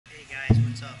guys,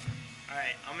 what's up?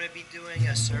 Alright, I'm going to be doing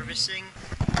a servicing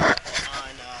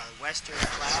on Western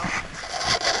Plow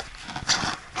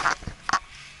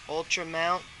Ultra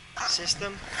Mount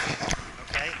system.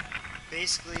 Okay,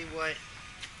 basically what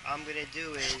I'm going to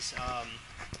do is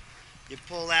you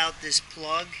pull out this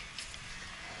plug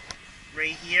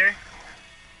right here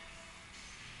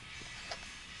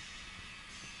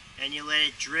and you let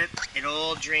it drip, it'll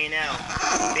all drain out.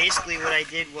 Basically what I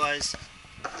did was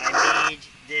I made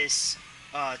this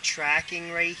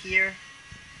tracking right here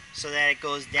so that it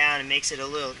goes down and makes it a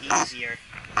little easier.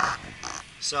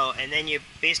 So, and then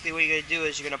basically what you're going to do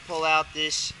is you're going to pull out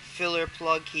this filler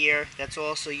plug here. That's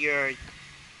also your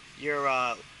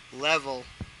level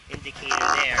indicator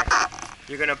there.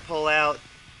 You're going to pull out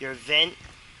your vent,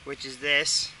 which is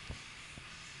this.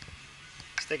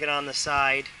 Stick it on the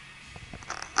side.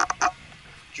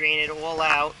 Drain it all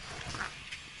out.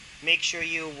 Make sure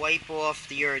you wipe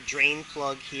off your drain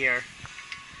plug here.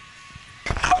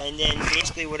 And then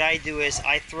basically what I do is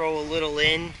I throw a little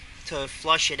in to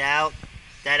flush it out.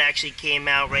 That actually came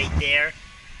out right there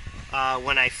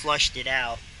when I flushed it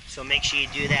out. So make sure you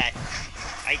do that.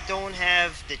 I don't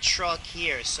have the truck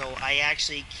here, so I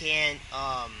actually can't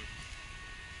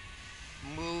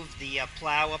move the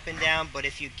plow up and down. But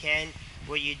if you can,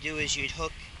 what you do is you'd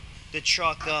hook the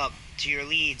truck up to your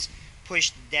leads,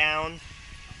 push down,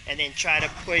 and then try to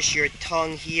push your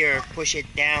tongue here, push it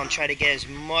down, try to get as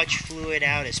much fluid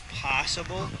out as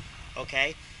possible,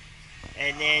 okay?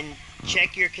 And then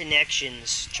check your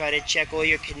connections. Try to check all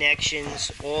your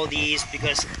connections, all these,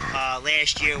 because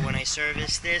last year when I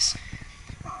serviced this,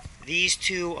 these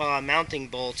two mounting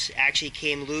bolts actually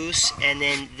came loose, and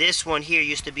then this one here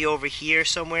used to be over here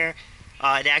somewhere.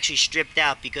 It actually stripped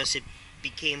out because it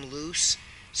became loose,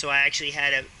 so I actually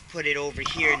had to put it over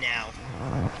here now.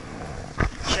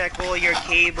 Check all your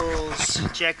cables,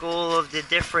 check all of the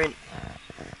different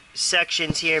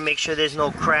sections here, make sure there's no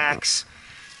cracks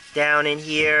down in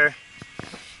here.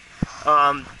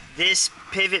 This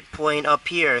pivot point up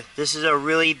here, this is a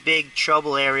really big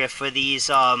trouble area for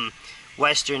these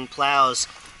Western plows.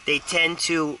 They tend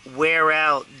to wear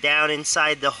out down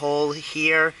inside the hole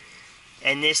here,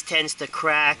 and this tends to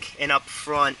crack and up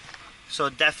front. So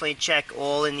definitely check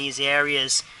all in these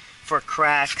areas for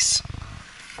cracks.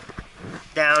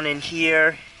 Down in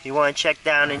here, you want to check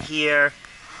down in here,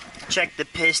 check the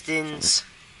pistons,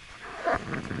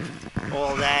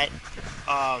 all that.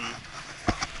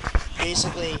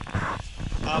 Basically,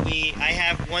 I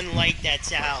have one light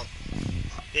that's out,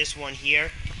 this one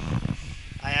here.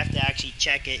 I have to actually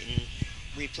check it and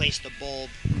replace the bulb.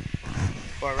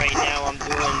 But right now I'm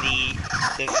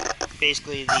doing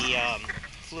basically the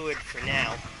fluid for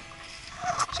now.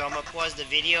 So I'm going to pause the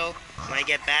video. When I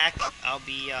get back, I'll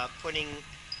be putting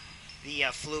the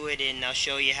fluid in. I'll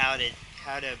show you how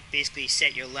to basically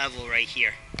set your level right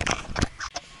here.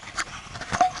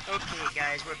 Okay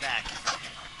guys, we're back.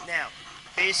 Now,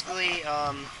 basically,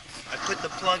 I put the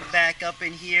plug back up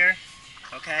in here,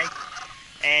 okay?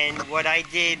 And what I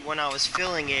did when I was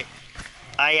filling it,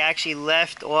 I actually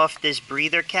left off this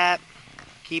breather cap.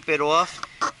 Keep it off,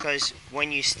 because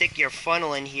when you stick your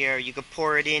funnel in here, you can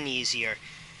pour it in easier.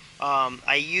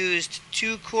 I used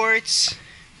 2 quarts.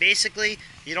 Basically,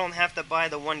 you don't have to buy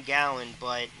the 1 gallon,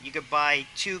 but you could buy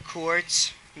 2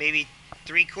 quarts, maybe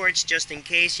 3 quarts, just in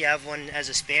case you have one as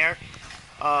a spare.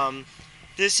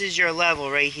 This is your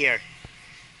level right here.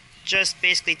 Just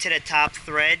basically to the top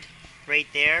thread, right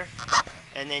there.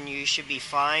 And then you should be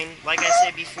fine. Like I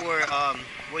said before,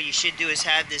 what you should do is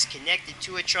have this connected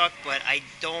to a truck, but I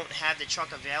don't have the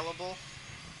truck available.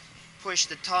 Push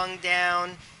the tongue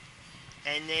down,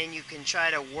 and then you can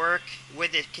try to work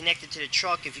with it connected to the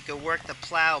truck. If you could work the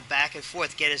plow back and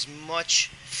forth, get as much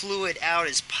fluid out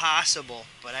as possible,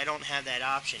 but I don't have that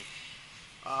option.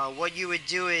 What you would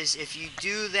do is, if you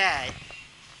do that,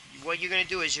 what you're going to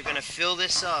do is you're going to fill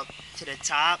this up to the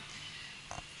top,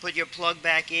 put your plug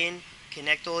back in,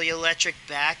 connect all your electric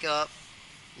back up,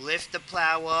 lift the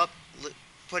plow up,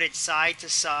 put it side to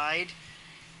side,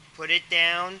 put it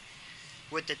down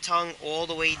with the tongue all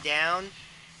the way down.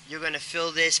 You're going to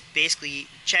fill this, basically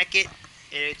check it,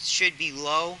 it should be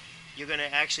low. You're going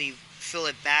to actually fill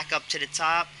it back up to the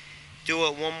top, do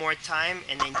it one more time,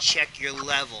 and then check your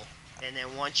level. And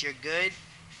then once you're good,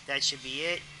 that should be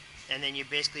it. And then you're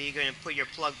going to put your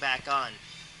plug back on.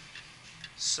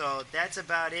 So that's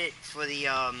about it for the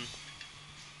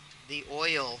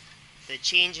oil, the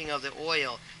changing of the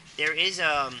oil. There is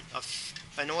an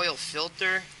oil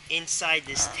filter inside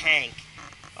this tank.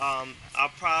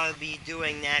 I'll probably be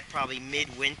doing that probably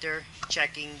mid-winter,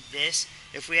 checking this.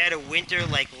 If we had a winter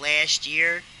like last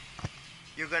year,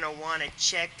 you're going to want to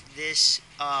check this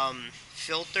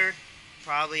filter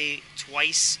probably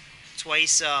twice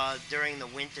during the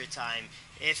winter time,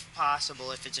 if possible.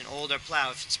 If it's an older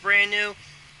plow, if it's brand new,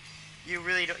 you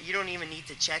don't even need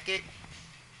to check it.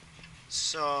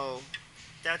 So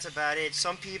that's about it.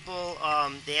 Some people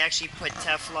they actually put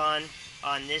Teflon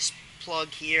on this plug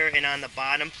here, and on the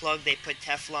bottom plug they put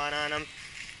Teflon on them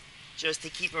just to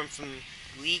keep them from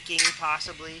leaking,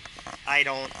 possibly. I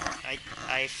don't.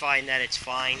 I find that it's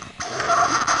fine.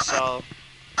 So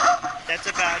that's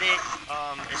about it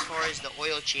as far as the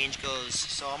oil change goes.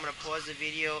 So I'm going to pause the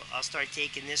video. I'll start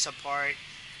taking this apart.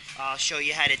 I'll show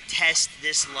you how to test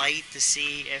this light to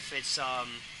see if it's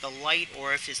the light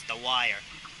or if it's the wire.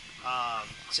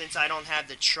 Since I don't have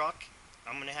the truck,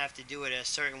 I'm going to have to do it a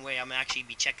certain way. I'm going to actually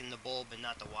be checking the bulb and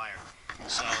not the wire.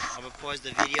 So I'm going to pause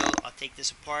the video. I'll take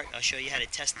this apart. I'll show you how to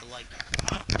test the light.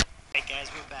 Alright guys,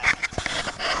 we're back.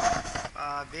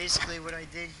 Basically what I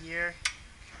did here,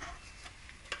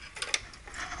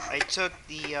 I took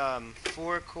the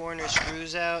 4 corner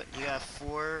screws out. You got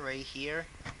 4 right here.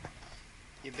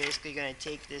 You're basically going to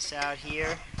take this out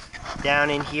here. Down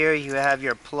in here you have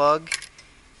your plug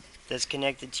that's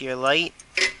connected to your light.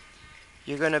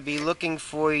 You're going to be looking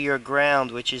for your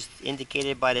ground, which is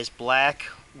indicated by this black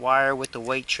wire with the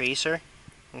white tracer.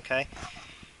 Okay.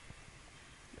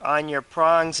 On your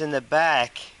prongs in the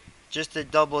back, just to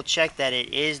double check that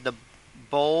it is the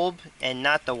bulb and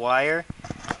not the wire,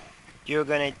 you're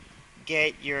going to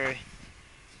get your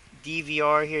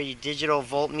DVR here, your digital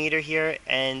voltmeter here,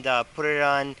 and put it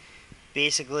on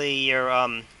basically your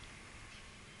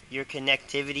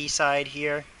connectivity side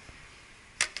here,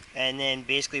 and then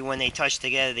basically when they touch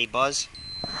together they buzz.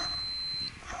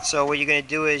 So what you're going to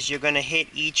do is you're going to hit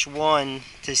each one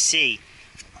to see.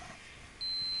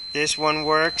 This one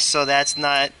works, so that's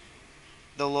not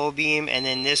the low beam, and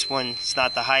then this one's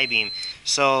not the high beam.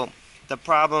 So the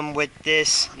problem with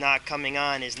this not coming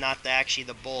on is not actually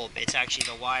the bulb, it's actually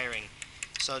the wiring.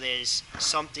 So there's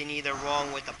something either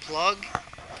wrong with the plug,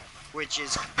 which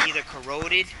is either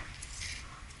corroded.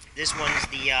 This one's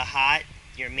the hot,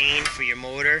 your main for your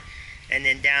motor, and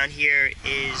then down here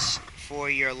is for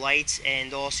your lights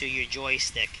and also your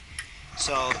joystick.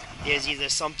 So there's either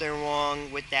something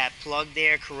wrong with that plug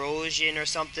there, corrosion or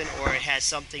something, or it has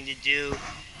something to do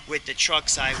with the truck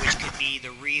side, which could be the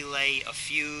relay, a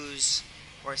fuse,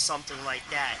 or something like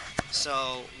that.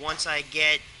 So once I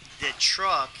get the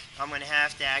truck, I'm going to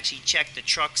have to actually check the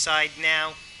truck side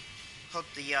now, hook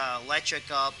the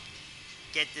electric up,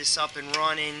 get this up and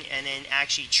running, and then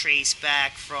actually trace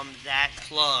back from that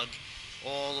plug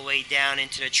all the way down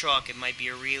into the truck. It might be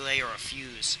a relay or a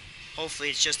fuse. Hopefully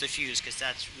it's just a fuse, because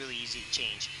that's really easy to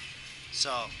change.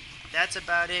 So that's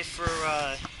about it for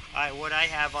what I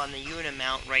have on the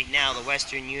Unimount right now, the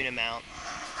Western Unimount.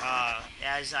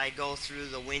 As I go through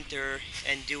the winter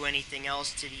and do anything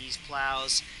else to these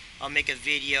plows, I'll make a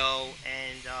video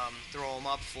and throw them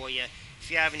up for you.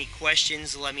 If you have any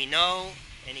questions, let me know.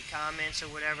 Any comments or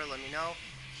whatever, let me know.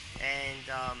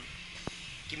 And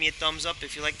give me a thumbs up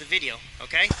if you like the video,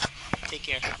 okay? Take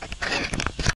care.